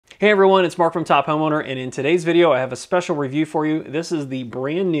Hey everyone, it's Mark from Top Homeowner, and in today's video I have a special review for you. This is the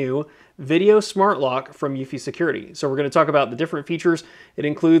brand new video smart lock from eufy Security. So we're going to talk about the different features it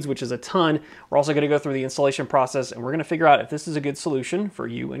includes, which is a ton. We're also going to go through the installation process, and we're going to figure out if this is a good solution for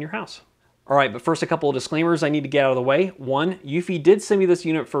you and your house. All right, but first a couple of disclaimers I need to get out of the way. One, eufy did send me this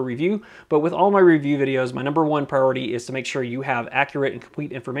unit for review, but with all my review videos, my number one priority is to make sure you have accurate and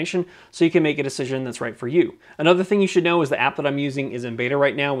complete information so you can make a decision that's right for you. Another thing you should know is the app that I'm using is in beta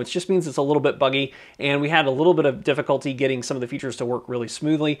right now, which just means it's a little bit buggy, and we had a little bit of difficulty getting some of the features to work really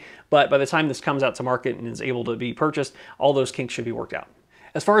smoothly, but by the time this comes out to market and is able to be purchased, all those kinks should be worked out.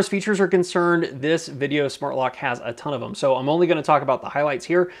 As far as features are concerned, this video smart lock has a ton of them. So I'm only going to talk about the highlights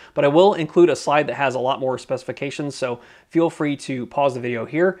here, but I will include a slide that has a lot more specifications. So feel free to pause the video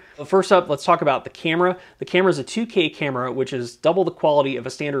here. But first up, let's talk about the camera. The camera is a 2K camera, which is double the quality of a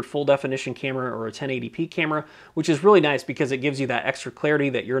standard full definition camera or a 1080p camera, which is really nice because it gives you that extra clarity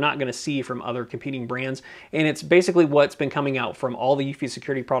that you're not going to see from other competing brands. And it's basically what's been coming out from all the eufy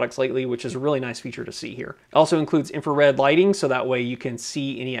Security products lately, which is a really nice feature to see here. It also includes infrared lighting, so that way you can see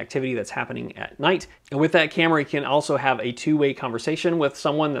any activity that's happening at night. And with that camera, you can also have a two-way conversation with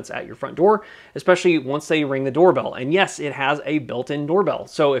someone that's at your front door, especially once they ring the doorbell. And yes, it has a built-in doorbell.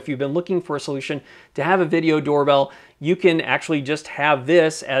 So if you've been looking for a solution to have a video doorbell, you can actually just have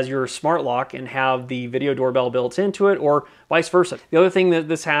this as your smart lock and have the video doorbell built into it, or vice versa. The other thing that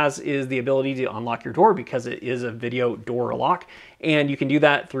this has is the ability to unlock your door because it is a video door lock. And you can do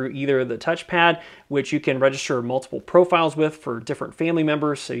that through either the touchpad, which you can register multiple profiles with for different family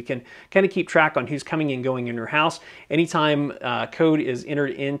members, so you can kind of keep track on who's coming and going in your house. Anytime code is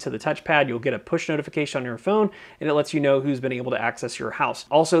entered into the touchpad, you'll get a push notification on your phone, and it lets you know who's been able to access your house.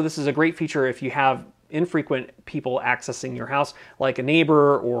 Also, this is a great feature if you have infrequent people accessing your house, like a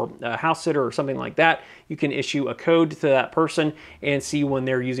neighbor or a house sitter or something like that. You can issue a code to that person and see when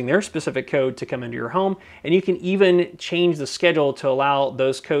they're using their specific code to come into your home. And you can even change the schedule to allow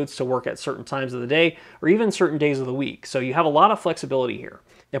those codes to work at certain times of the day or even certain days of the week. So you have a lot of flexibility here.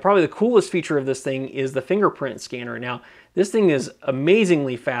 Now, probably the coolest feature of this thing is the fingerprint scanner. Now, this thing is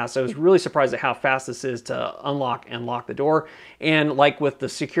amazingly fast. I was really surprised at how fast this is to unlock and lock the door. And like with the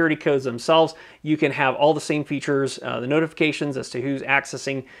security codes themselves, you can have all the same features, the notifications as to who's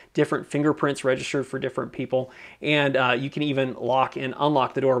accessing, different fingerprints registered for different people, and you can even lock and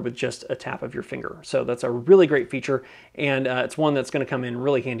unlock the door with just a tap of your finger. So that's a really great feature, and it's one that's going to come in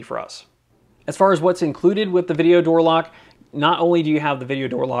really handy for us. As far as what's included with the video door lock, not only do you have the video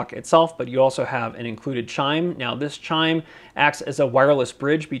door lock itself, but you also have an included chime. Now, this chime acts as a wireless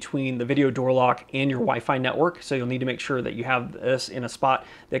bridge between the video door lock and your Wi-Fi network. So you'll need to make sure that you have this in a spot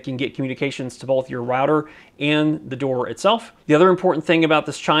that can get communications to both your router and the door itself. The other important thing about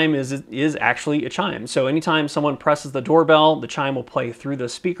this chime is it is actually a chime. So anytime someone presses the doorbell, the chime will play through the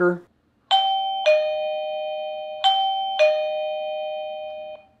speaker.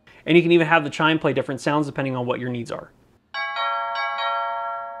 And you can even have the chime play different sounds depending on what your needs are.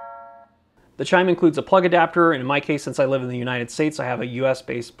 The chime includes a plug adapter, and in my case, since I live in the United States, I have a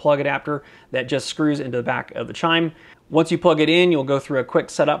US-based plug adapter that just screws into the back of the chime. Once you plug it in, you'll go through a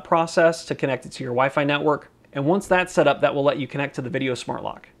quick setup process to connect it to your Wi-Fi network. And once that's set up, that will let you connect to the video smart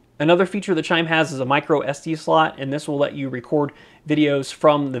lock. Another feature the chime has is a micro SD slot, and this will let you record videos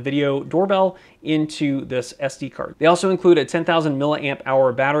from the video doorbell into this SD card. They also include a 10,000 milliamp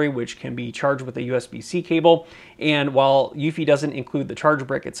hour battery, which can be charged with a USB-C cable. And while eufy doesn't include the charge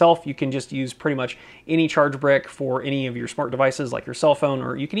brick itself, you can just use pretty much any charge brick for any of your smart devices like your cell phone,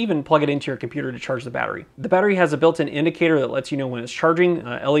 or you can even plug it into your computer to charge the battery. The battery has a built-in indicator that lets you know when it's charging.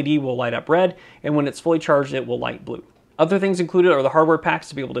 LED will light up red, and when it's fully charged, it will light blue. Other things included are the hardware packs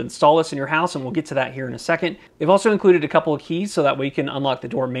to be able to install this in your house, and we'll get to that here in a second. They've also included a couple of keys so that way you can unlock the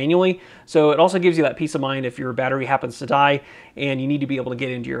door manually. So it also gives you that peace of mind if your battery happens to die and you need to be able to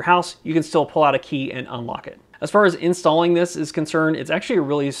get into your house, you can still pull out a key and unlock it. As far as installing this is concerned, it's actually a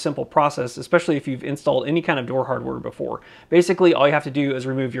really simple process, especially if you've installed any kind of door hardware before. Basically, all you have to do is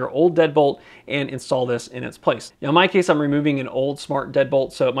remove your old deadbolt and install this in its place. Now, in my case, I'm removing an old smart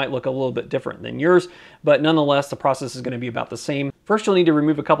deadbolt, so it might look a little bit different than yours, but nonetheless, the process is going to be about the same. First, you'll need to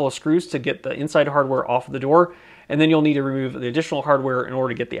remove a couple of screws to get the inside hardware off of the door, and then you'll need to remove the additional hardware in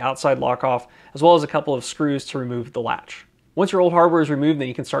order to get the outside lock off, as well as a couple of screws to remove the latch. Once your old hardware is removed, then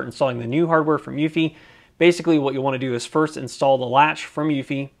you can start installing the new hardware from eufy. Basically, what you want to do is first install the latch from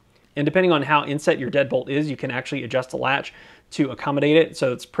eufy, and depending on how inset your deadbolt is, you can actually adjust the latch to accommodate it,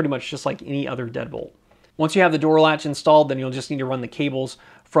 so it's pretty much just like any other deadbolt. Once you have the door latch installed, then you'll just need to run the cables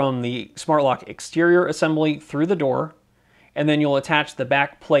from the smart lock exterior assembly through the door, and then you'll attach the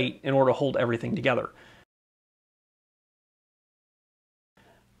back plate in order to hold everything together.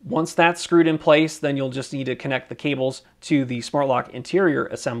 Once that's screwed in place, then you'll just need to connect the cables to the smart lock interior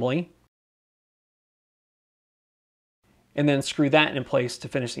assembly, and then screw that in place to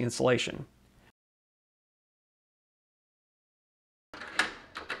finish the installation.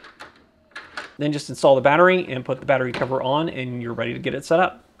 Then just install the battery and put the battery cover on, and you're ready to get it set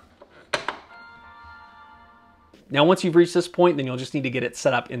up. Now, once you've reached this point, then you'll just need to get it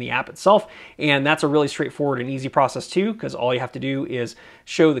set up in the app itself. And that's a really straightforward and easy process too, because all you have to do is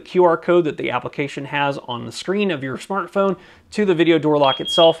show the QR code that the application has on the screen of your smartphone to the video door lock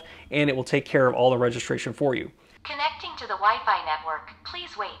itself, and it will take care of all the registration for you. Connecting to the Wi-Fi network.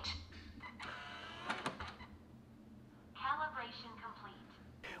 Please wait. Calibration complete.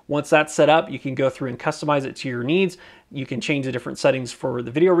 Once that's set up, you can go through and customize it to your needs. You can change the different settings for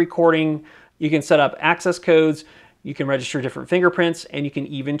the video recording. You can set up access codes. You can register different fingerprints, and you can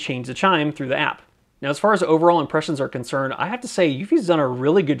even change the chime through the app. Now, as far as overall impressions are concerned, I have to say eufy's done a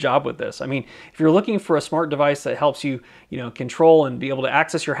really good job with this. I mean, if you're looking for a smart device that helps you, control and be able to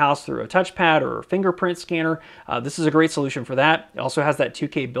access your house through a touchpad or a fingerprint scanner, this is a great solution for that. It also has that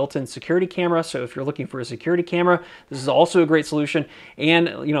 2K built-in security camera, so if you're looking for a security camera, this is also a great solution. And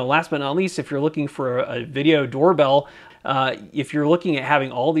last but not least, if you're looking for a video doorbell, if you're looking at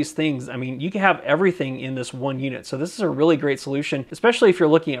having all these things, I mean, you can have everything in this one unit. So this is a really great solution, especially if you're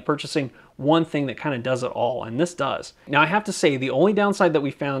looking at purchasing one thing that kind of does it all, and this does. Now, I have to say, the only downside that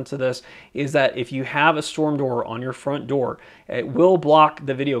we found to this is that if you have a storm door on your front door, it will block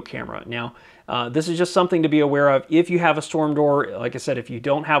the video camera. Now, this is just something to be aware of. If you have a storm door, like I said, if you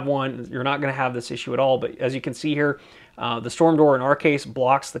don't have one, you're not going to have this issue at all. But as you can see here, the storm door in our case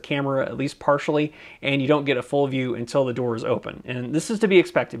blocks the camera at least partially, and you don't get a full view until the door is open. And this is to be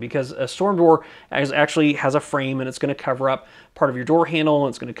expected because a storm door actually has a frame, and it's going to cover up part of your door handle, and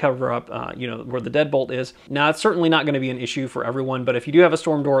it's going to cover up where the deadbolt is. Now, it's certainly not going to be an issue for everyone, but if you do have a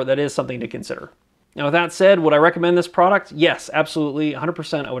storm door, that is something to consider. Now, with that said, would I recommend this product? Yes, absolutely,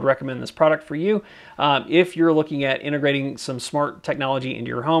 100% I would recommend this product for you if you're looking at integrating some smart technology into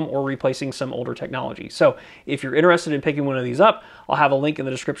your home or replacing some older technology. So if you're interested in picking one of these up, I'll have a link in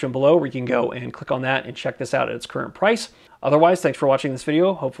the description below where you can go and click on that and check this out at its current price. Otherwise, thanks for watching this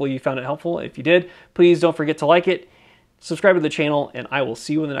video. Hopefully you found it helpful. If you did, please don't forget to like it, subscribe to the channel, and I will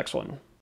see you in the next one.